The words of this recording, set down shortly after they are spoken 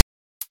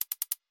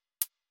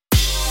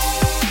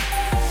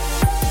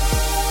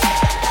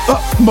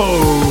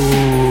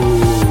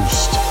utmost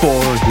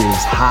for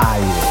his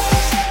highest.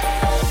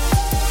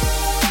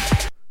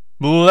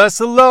 Bless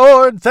the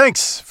Lord.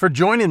 Thanks for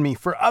joining me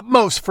for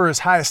Utmost for his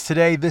highest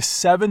today, this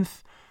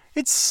 7th.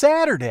 It's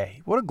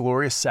Saturday. What a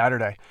glorious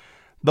Saturday.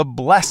 The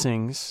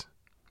blessings,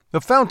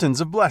 the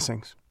fountains of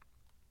blessings.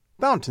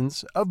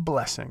 Fountains of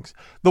blessings.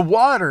 The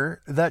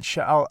water that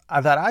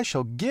I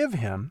shall give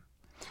him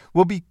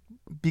will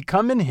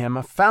become in him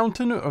a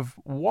fountain of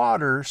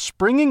water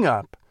springing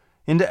up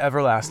into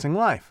everlasting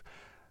life.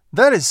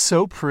 That is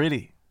so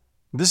pretty.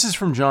 This is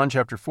from John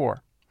chapter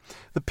 4.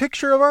 The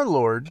picture of our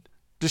Lord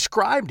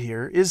described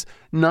here is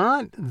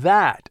not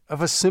that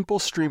of a simple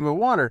stream of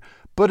water,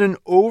 but an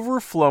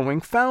overflowing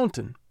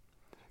fountain,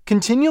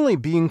 continually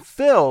being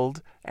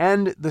filled,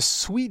 and the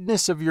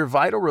sweetness of your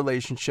vital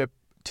relationship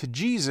to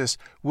Jesus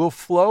will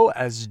flow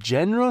as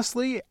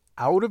generously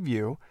out of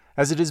you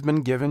as it has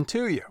been given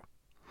to you.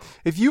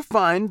 If you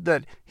find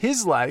that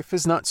his life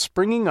is not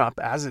springing up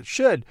as it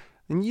should,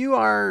 then you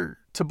are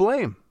to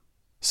blame.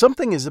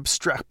 Something is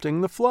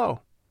obstructing the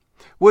flow.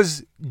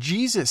 Was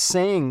Jesus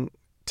saying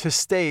to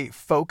stay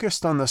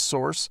focused on the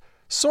source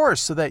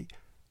so that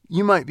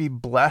you might be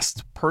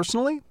blessed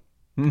personally?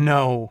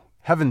 No,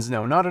 heavens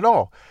no, not at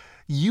all.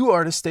 You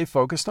are to stay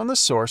focused on the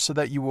source so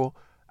that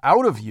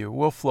out of you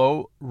will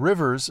flow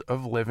rivers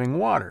of living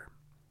water.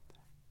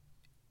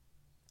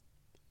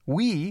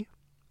 We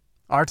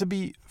are to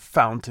be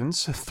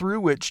fountains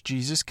through which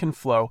Jesus can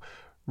flow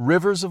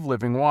rivers of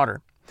living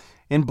water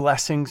in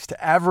blessings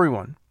to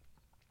everyone.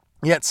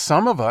 Yet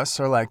some of us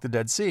are like the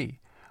Dead Sea,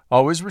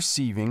 always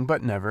receiving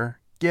but never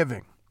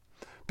giving.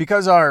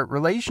 Because our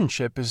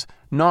relationship is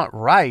not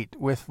right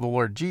with the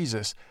Lord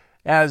Jesus,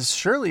 as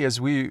surely as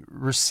we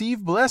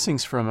receive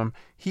blessings from him,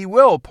 he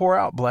will pour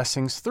out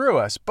blessings through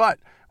us. But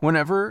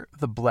whenever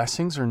the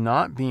blessings are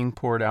not being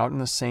poured out in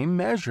the same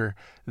measure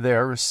they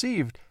are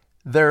received,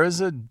 there is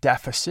a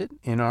deficit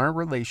in our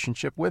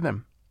relationship with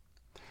him.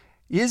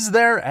 Is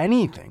there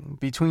anything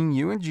between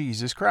you and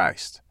Jesus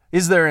Christ?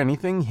 Is there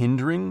anything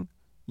hindering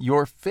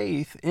your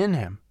faith in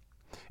him?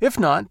 If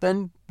not,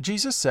 then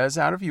Jesus says,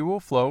 out of you will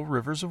flow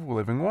rivers of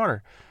living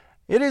water.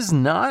 It is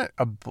not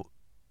a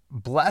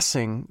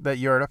blessing that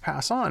you're to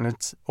pass on,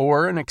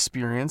 or an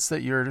experience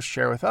that you're to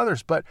share with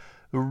others, but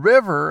a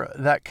river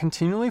that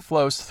continually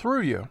flows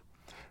through you.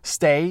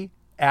 Stay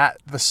at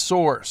the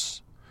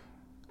source,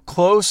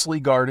 closely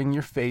guarding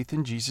your faith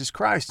in Jesus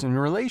Christ and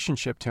your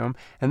relationship to him,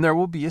 and there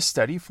will be a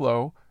steady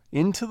flow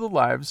into the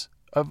lives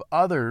of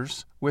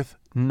others with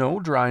no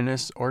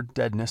dryness or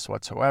deadness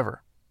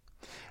whatsoever.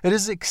 It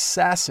is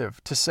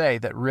excessive to say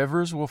that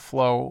rivers will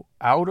flow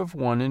out of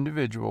one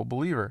individual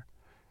believer.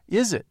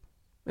 Is it?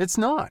 It's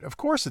not. Of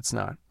course it's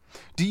not.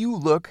 Do you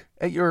look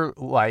at your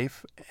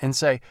life and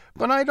say,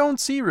 but I don't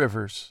see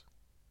rivers.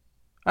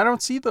 I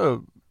don't see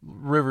the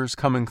rivers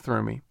coming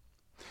through me.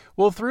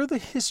 Well, through the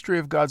history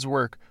of God's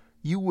work,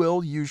 you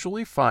will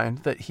usually find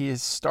that he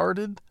has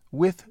started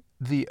with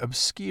the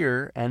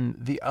obscure and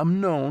the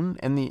unknown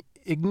and the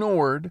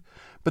ignored,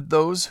 but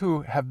those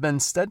who have been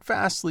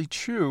steadfastly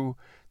true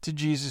to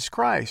Jesus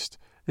Christ,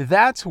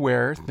 that's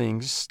where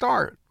things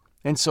start.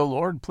 And so,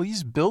 Lord,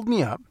 please build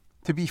me up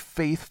to be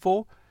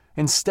faithful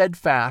and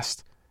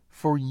steadfast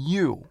for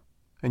you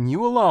and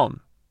you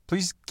alone.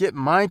 Please get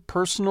my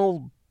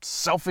personal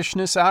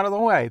selfishness out of the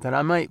way that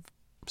I might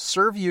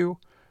serve you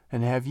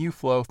and have you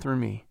flow through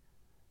me.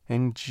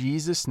 In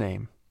Jesus'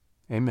 name,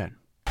 amen.